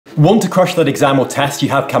Want to crush that exam or test you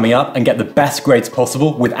have coming up and get the best grades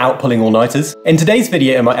possible without pulling all-nighters? In today's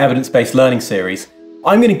video in my evidence-based learning series,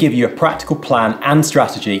 I'm going to give you a practical plan and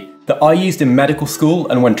strategy that I used in medical school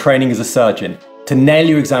and when training as a surgeon to nail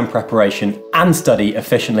your exam preparation and study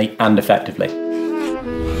efficiently and effectively.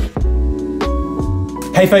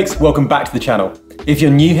 Hey folks, welcome back to the channel. If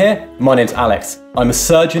you're new here, my name's Alex. I'm a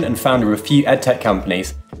surgeon and founder of a few edtech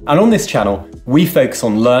companies, and on this channel, we focus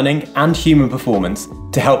on learning and human performance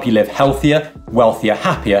to help you live healthier, wealthier,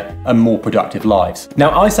 happier, and more productive lives.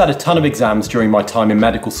 Now, I sat a ton of exams during my time in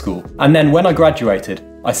medical school, and then when I graduated,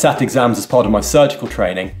 I sat exams as part of my surgical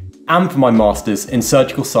training and for my master's in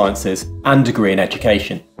surgical sciences and degree in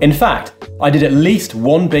education. In fact, I did at least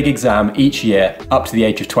one big exam each year up to the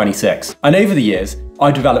age of 26. And over the years,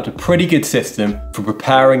 I developed a pretty good system for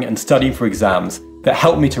preparing and studying for exams that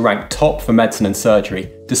helped me to rank top for medicine and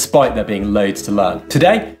surgery, despite there being loads to learn.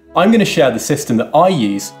 Today, I'm going to share the system that I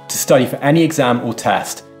use to study for any exam or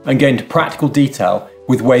test and go into practical detail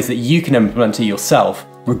with ways that you can implement it yourself,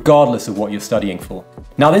 regardless of what you're studying for.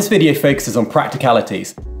 Now, this video focuses on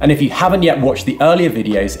practicalities, and if you haven't yet watched the earlier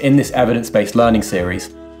videos in this evidence-based learning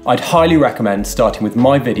series, I'd highly recommend starting with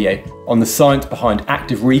my video on the science behind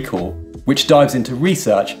active recall, which dives into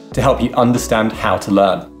research to help you understand how to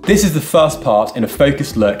learn. This is the first part in a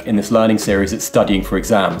focused look in this learning series at studying for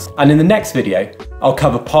exams. And in the next video, I'll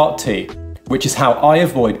cover part 2, which is how I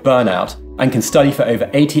avoid burnout and can study for over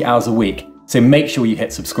 80 hours a week, so make sure you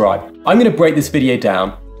hit subscribe. I'm going to break this video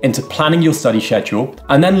down into planning your study schedule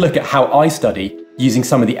and then look at how I study using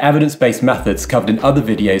some of the evidence-based methods covered in other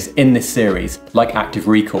videos in this series, like active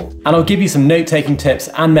recall. And I'll give you some note-taking tips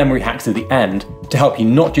and memory hacks at the end to help you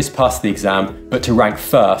not just pass the exam, but to rank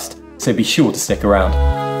first, so be sure to stick around.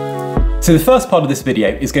 So the first part of this video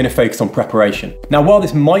is going to focus on preparation. Now, while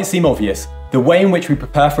this might seem obvious, the way in which we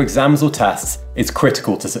prepare for exams or tests is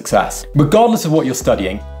critical to success. Regardless of what you're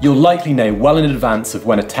studying, you'll likely know well in advance of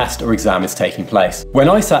when a test or exam is taking place. When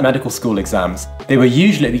I sat medical school exams, they were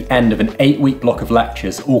usually at the end of an 8-week block of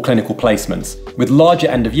lectures or clinical placements, with larger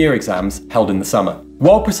end-of-year exams held in the summer.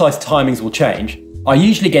 While precise timings will change, I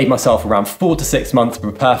usually gave myself around 4 to 6 months to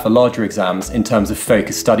prepare for larger exams in terms of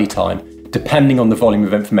focused study time, depending on the volume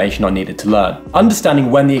of information I needed to learn.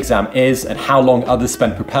 Understanding when the exam is and how long others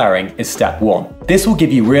spent preparing is step 1. This will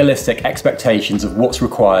give you realistic expectations of what's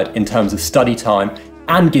required in terms of study time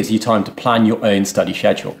and gives you time to plan your own study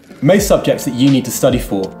schedule. Most subjects that you need to study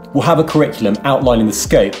for will have a curriculum outlining the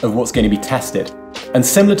scope of what's going to be tested. And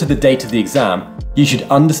similar to the date of the exam, you should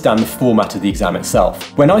understand the format of the exam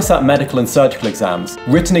itself. When I sat medical and surgical exams,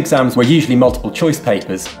 written exams were usually multiple choice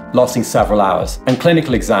papers lasting several hours, and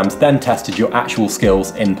clinical exams then tested your actual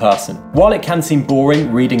skills in person. While it can seem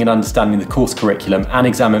boring reading and understanding the course curriculum and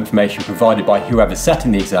exam information provided by whoever's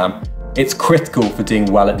setting the exam, it's critical for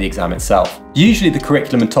doing well at the exam itself. Usually the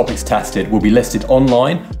curriculum and topics tested will be listed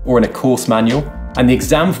online or in a course manual, and the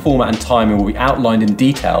exam format and timing will be outlined in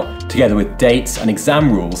detail together with dates and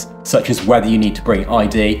exam rules such as whether you need to bring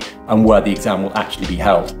ID and where the exam will actually be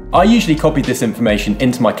held. I usually copied this information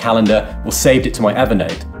into my calendar or saved it to my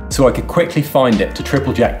Evernote so I could quickly find it to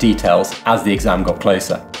triple check details as the exam got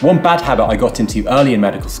closer. One bad habit I got into early in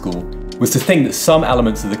medical school was to think that some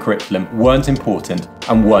elements of the curriculum weren't important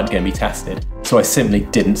and weren't going to be tested, so I simply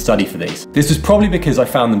didn't study for these. This was probably because I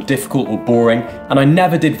found them difficult or boring, and I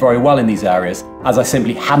never did very well in these areas as I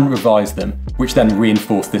simply hadn't revised them, which then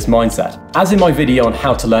reinforced this mindset. As in my video on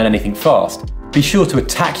how to learn anything fast, be sure to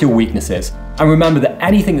attack your weaknesses and remember that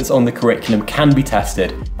anything that's on the curriculum can be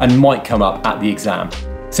tested and might come up at the exam,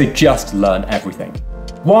 so just learn everything.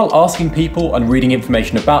 While asking people and reading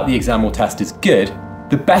information about the exam or test is good,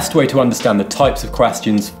 the best way to understand the types of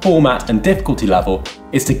questions, format and difficulty level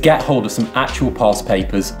is to get hold of some actual past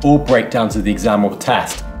papers or breakdowns of the exam or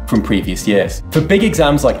test from previous years. For big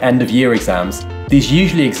exams like end-of-year exams, these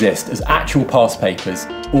usually exist as actual past papers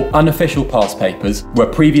or unofficial past papers where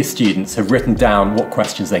previous students have written down what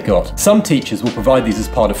questions they got. Some teachers will provide these as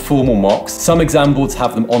part of formal mocks, some exam boards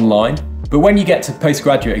have them online, but when you get to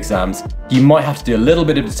postgraduate exams, you might have to do a little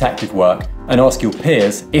bit of detective work and ask your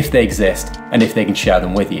peers if they exist and if they can share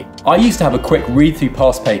them with you. I used to have a quick read through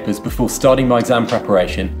past papers before starting my exam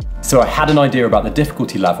preparation, so I had an idea about the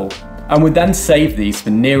difficulty level and would then save these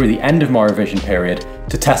for nearer the end of my revision period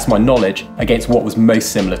to test my knowledge against what was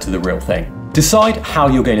most similar to the real thing. Decide how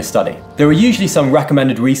you're going to study. There are usually some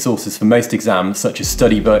recommended resources for most exams, such as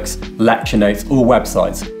study books, lecture notes, or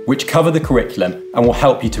websites, which cover the curriculum and will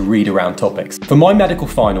help you to read around topics. For my medical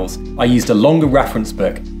finals, I used a longer reference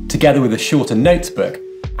book together with a shorter notes book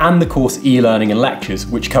and the course e-learning and lectures,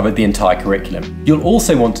 which covered the entire curriculum. You'll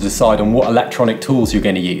also want to decide on what electronic tools you're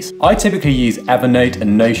going to use. I typically use Evernote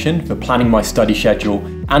and Notion for planning my study schedule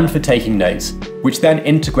and for taking notes, which then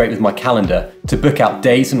integrate with my calendar to book out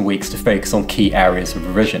days and weeks to focus on key areas of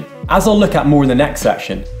revision. As I'll look at more in the next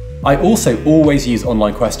section, I also always use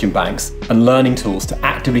online question banks and learning tools to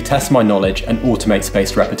actively test my knowledge and automate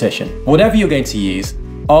spaced repetition. Whatever you're going to use,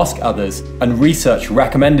 ask others and research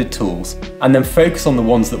recommended tools, and then focus on the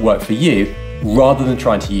ones that work for you rather than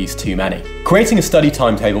trying to use too many. Creating a study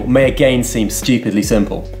timetable may again seem stupidly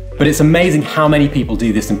simple, but it's amazing how many people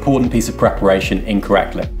do this important piece of preparation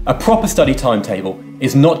incorrectly. A proper study timetable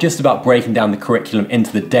is not just about breaking down the curriculum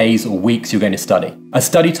into the days or weeks you're going to study. A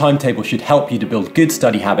study timetable should help you to build good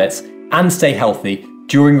study habits and stay healthy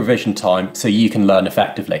during revision time so you can learn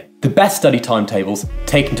effectively. The best study timetables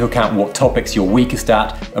take into account what topics you're weakest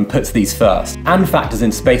at and puts these first, and factors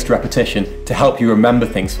in spaced repetition to help you remember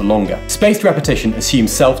things for longer. Spaced repetition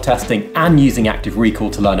assumes self-testing and using active recall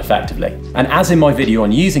to learn effectively. And as in my video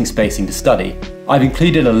on using spacing to study, I've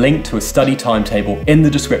included a link to a study timetable in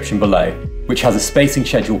the description below, which has a spacing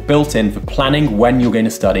schedule built in for planning when you're going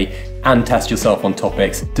to study and test yourself on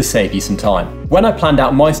topics to save you some time. When I planned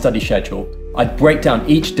out my study schedule, I'd break down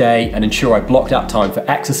each day and ensure I blocked out time for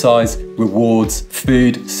exercise, rewards,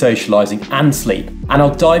 food, socialising and sleep. And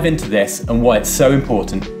I'll dive into this and why it's so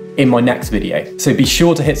important in my next video, so be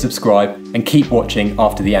sure to hit subscribe and keep watching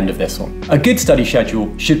after the end of this one. A good study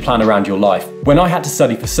schedule should plan around your life. When I had to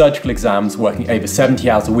study for surgical exams, working over 70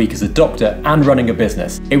 hours a week as a doctor and running a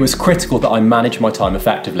business, it was critical that I manage my time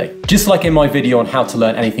effectively. Just like in my video on how to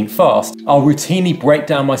learn anything fast, I'll routinely break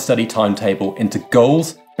down my study timetable into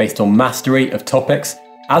goals based on mastery of topics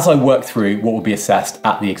as I work through what will be assessed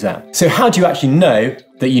at the exam. So how do you actually know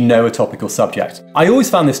that you know a topic or subject? I always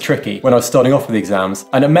found this tricky when I was starting off with exams,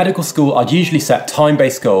 and at medical school I'd usually set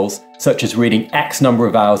time-based goals such as reading X number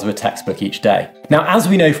of hours of a textbook each day. Now, as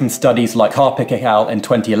we know from studies like Harpic et al. In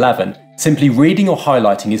 2011, simply reading or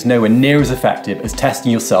highlighting is nowhere near as effective as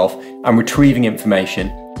testing yourself and retrieving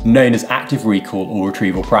information, known as active recall or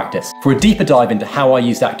retrieval practice. For a deeper dive into how I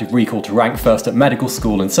used active recall to rank first at medical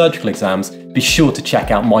school and surgical exams, be sure to check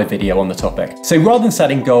out my video on the topic. So rather than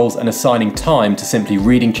setting goals and assigning time to simply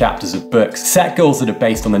reading chapters of books, set goals that are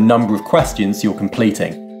based on the number of questions you're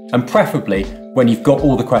completing, and preferably when you've got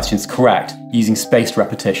all the questions correct using spaced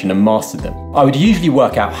repetition and mastered them. I would usually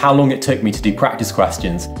work out how long it took me to do practice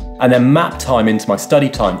questions and then map time into my study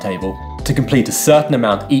timetable to complete a certain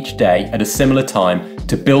amount each day at a similar time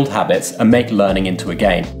to build habits and make learning into a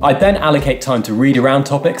game. I'd then allocate time to read around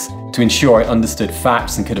topics to ensure I understood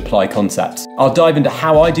facts and could apply concepts. I'll dive into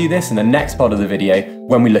how I do this in the next part of the video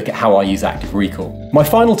when we look at how I use active recall. My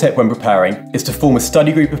final tip when preparing is to form a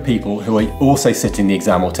study group of people who are also sitting the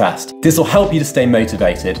exam or test. This will help you to stay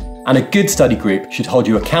motivated, and a good study group should hold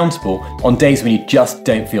you accountable on days when you just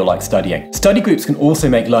don't feel like studying. Study groups can also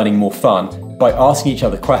make learning more fun by asking each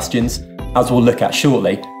other questions, as we'll look at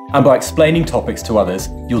shortly, and by explaining topics to others,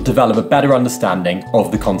 you'll develop a better understanding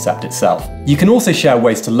of the concept itself. You can also share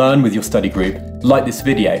ways to learn with your study group, like this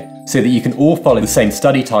video, so that you can all follow the same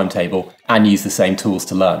study timetable and use the same tools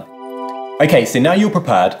to learn. Okay, so now you're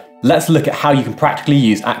prepared, let's look at how you can practically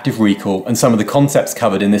use active recall and some of the concepts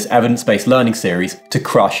covered in this evidence-based learning series to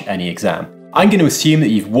crush any exam. I'm going to assume that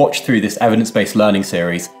you've watched through this evidence-based learning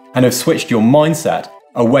series and have switched your mindset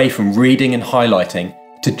away from reading and highlighting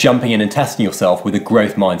to jumping in and testing yourself with a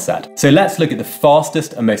growth mindset. So let's look at the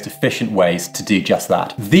fastest and most efficient ways to do just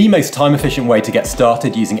that. The most time efficient way to get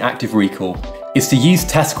started using active recall is to use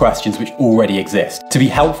test questions which already exist. To be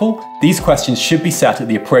helpful, these questions should be set at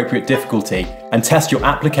the appropriate difficulty and test your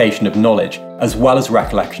application of knowledge as well as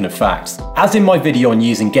recollection of facts. As in my video on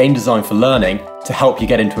using game design for learning to help you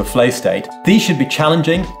get into a flow state, these should be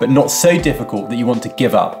challenging but not so difficult that you want to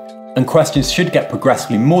give up, and questions should get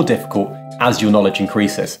progressively more difficult as your knowledge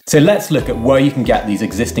increases. So let's look at where you can get these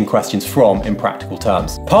existing questions from in practical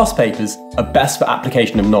terms. Past papers are best for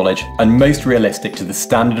application of knowledge and most realistic to the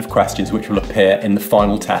standard of questions which will appear in the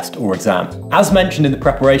final test or exam. As mentioned in the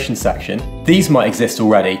preparation section, these might exist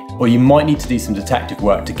already, or you might need to do some detective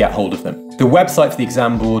work to get hold of them. The website for the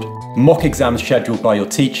exam board, mock exams scheduled by your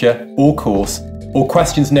teacher or course, or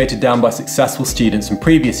questions noted down by successful students from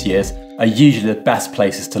previous years are usually the best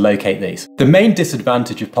places to locate these. The main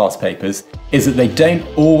disadvantage of past papers is that they don't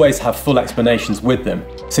always have full explanations with them,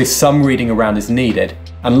 so some reading around is needed,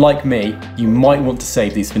 and like me, you might want to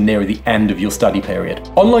save these for nearer the end of your study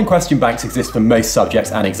period. Online question banks exist for most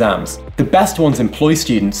subjects and exams. The best ones employ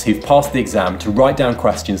students who've passed the exam to write down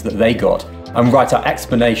questions that they got and write out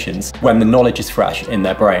explanations when the knowledge is fresh in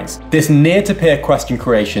their brains. This near-to-peer question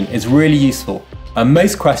creation is really useful and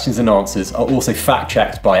most questions and answers are also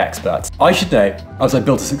fact-checked by experts. I should know, as I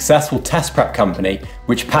built a successful test prep company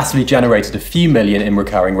which passively generated a few million in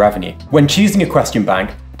recurring revenue. When choosing a question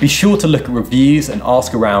bank, be sure to look at reviews and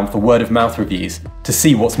ask around for word-of-mouth reviews to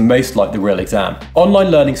see what's most like the real exam. Online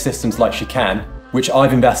learning systems like Chicane, which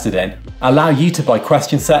I've invested in, allow you to buy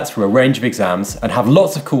question sets for a range of exams and have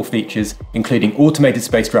lots of cool features, including automated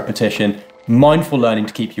spaced repetition, mindful learning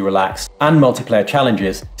to keep you relaxed, and multiplayer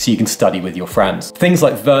challenges so you can study with your friends. Things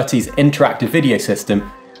like Verti's interactive video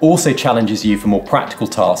system also challenges you for more practical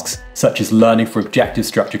tasks, such as learning for objective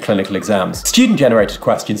structured clinical exams. Student-generated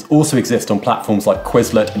questions also exist on platforms like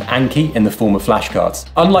Quizlet and Anki in the form of flashcards.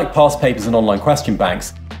 Unlike past papers and online question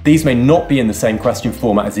banks, these may not be in the same question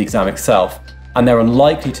format as the exam itself, and they're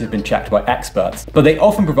unlikely to have been checked by experts, but they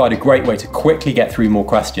often provide a great way to quickly get through more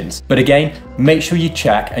questions. But again, make sure you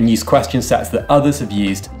check and use question sets that others have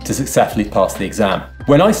used to successfully pass the exam.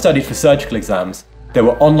 When I studied for surgical exams, there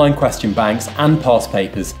were online question banks and past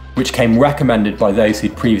papers which came recommended by those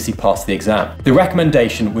who'd previously passed the exam. The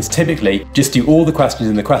recommendation was typically just do all the questions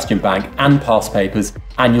in the question bank and past papers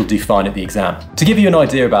and you'll do fine at the exam. To give you an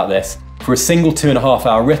idea about this, for a single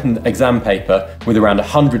 2.5-hour written exam paper with around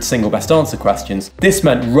 100 single best answer questions, this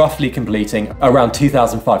meant roughly completing around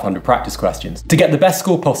 2,500 practice questions. To get the best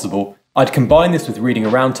score possible, I'd combine this with reading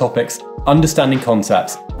around topics, understanding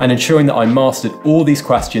concepts, and ensuring that I mastered all these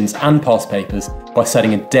questions and past papers by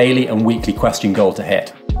setting a daily and weekly question goal to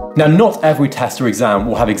hit. Now, not every test or exam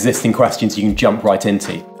will have existing questions you can jump right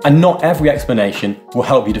into, and not every explanation will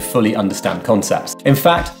help you to fully understand concepts. In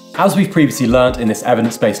fact, as we've previously learned in this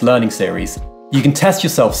evidence-based learning series, you can test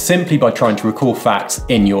yourself simply by trying to recall facts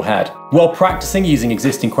in your head. While practicing using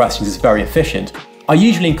existing questions is very efficient, I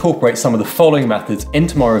usually incorporate some of the following methods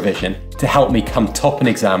into my revision to help me come top in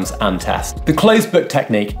exams and tests. The closed book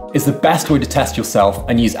technique is the best way to test yourself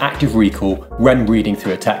and use active recall when reading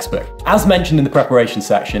through a textbook. As mentioned in the preparation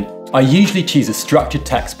section, I usually choose a structured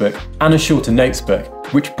textbook and a shorter notes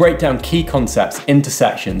book, which break down key concepts into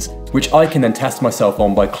sections, which I can then test myself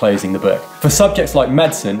on by closing the book. For subjects like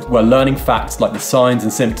medicine, where learning facts like the signs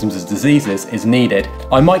and symptoms of diseases is needed,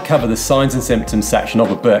 I might cover the signs and symptoms section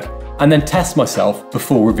of a book and then test myself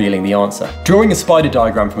before revealing the answer. Drawing a spider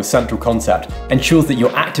diagram from a central concept ensures that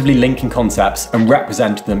you're actively linking concepts and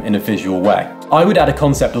represent them in a visual way. I would add a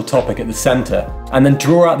concept or topic at the center and then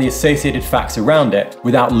draw out the associated facts around it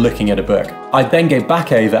without looking at a book. I'd then go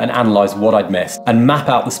back over and analyze what I'd missed and map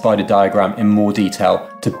out the spider diagram in more detail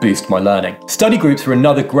to boost my learning. Study groups are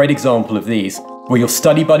another great example of these, where your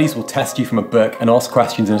study buddies will test you from a book and ask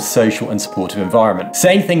questions in a social and supportive environment.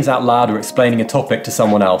 Saying things out loud or explaining a topic to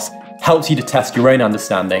someone else helps you to test your own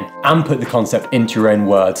understanding and put the concept into your own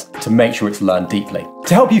words to make sure it's learned deeply.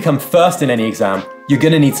 To help you come first in any exam, you're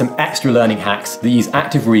going to need some extra learning hacks that use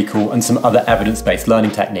active recall and some other evidence-based learning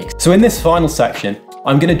techniques. So in this final section,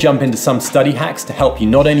 I'm going to jump into some study hacks to help you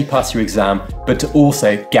not only pass your exam, but to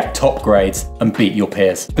also get top grades and beat your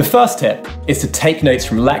peers. The first tip is to take notes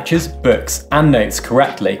from lectures, books, and notes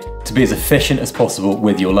correctly to be as efficient as possible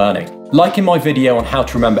with your learning. Like in my video on how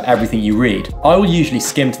to remember everything you read, I will usually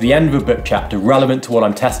skim to the end of a book chapter relevant to what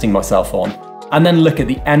I'm testing myself on, and then look at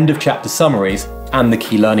the end of chapter summaries and the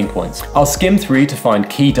key learning points. I'll skim through to find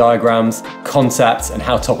key diagrams, concepts, and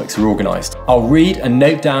how topics are organized. I'll read and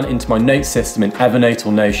note down into my notes system in Evernote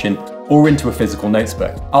or Notion, or into a physical notes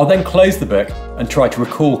book. I'll then close the book and try to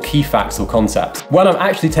recall key facts or concepts. When I'm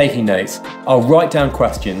actually taking notes, I'll write down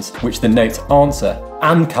questions which the notes answer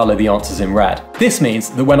and colour the answers in red. This means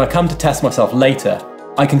that when I come to test myself later,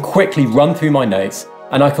 I can quickly run through my notes,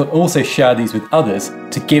 and I can also share these with others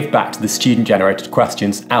to give back to the student-generated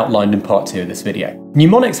questions outlined in part 2 of this video.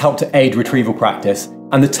 Mnemonics help to aid retrieval practice,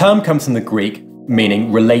 and the term comes from the Greek,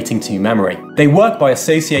 meaning relating to memory. They work by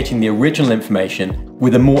associating the original information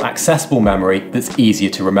with a more accessible memory that's easier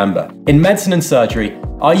to remember. In medicine and surgery,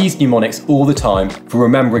 I use mnemonics all the time for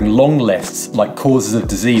remembering long lists like causes of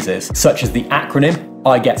diseases, such as the acronym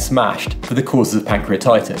I get smashed for the causes of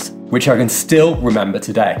pancreatitis, which I can still remember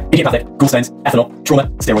today. Idiopathic, gallstones, ethanol, trauma,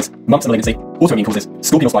 steroids, mumps and malignancy, autoimmune causes,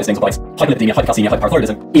 scorpion spider stings or bites, hyperlipidemia, hypercalcemia,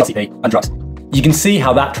 hyperparathyroidism, ERCP, and drugs. You can see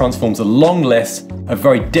how that transforms a long list of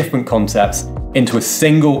very different concepts into a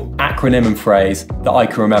single acronym and phrase that I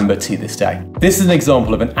can remember to this day. This is an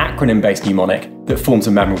example of an acronym-based mnemonic that forms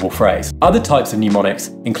a memorable phrase. Other types of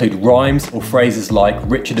mnemonics include rhymes or phrases like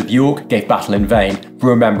Richard of York gave battle in vain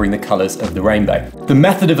for remembering the colours of the rainbow. The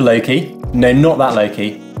method of Loci, no, not that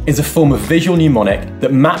Loki, is a form of visual mnemonic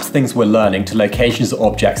that maps things we're learning to locations or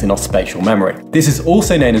objects in our spatial memory. This is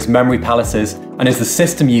also known as memory palaces and is the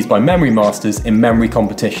system used by memory masters in memory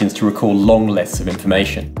competitions to recall long lists of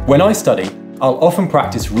information. When I study, I'll often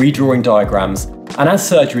practice redrawing diagrams, and as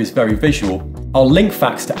surgery is very visual, I'll link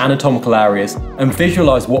facts to anatomical areas and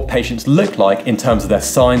visualise what patients look like in terms of their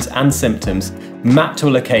signs and symptoms mapped to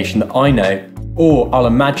a location that I know, or I'll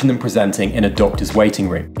imagine them presenting in a doctor's waiting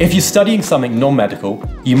room. If you're studying something non-medical,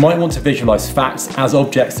 you might want to visualise facts as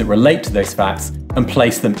objects that relate to those facts and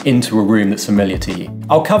place them into a room that's familiar to you.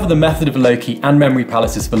 I'll cover the method of Loci and memory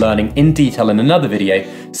palaces for learning in detail in another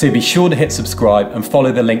video, so be sure to hit subscribe and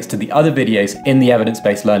follow the links to the other videos in the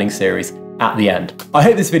evidence-based learning series at the end. I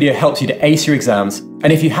hope this video helps you to ace your exams,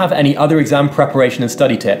 and if you have any other exam preparation and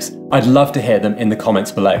study tips, I'd love to hear them in the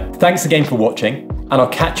comments below. Thanks again for watching, and I'll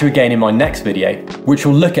catch you again in my next video, which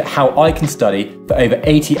will look at how I can study for over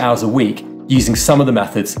 80 hours a week using some of the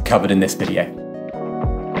methods covered in this video.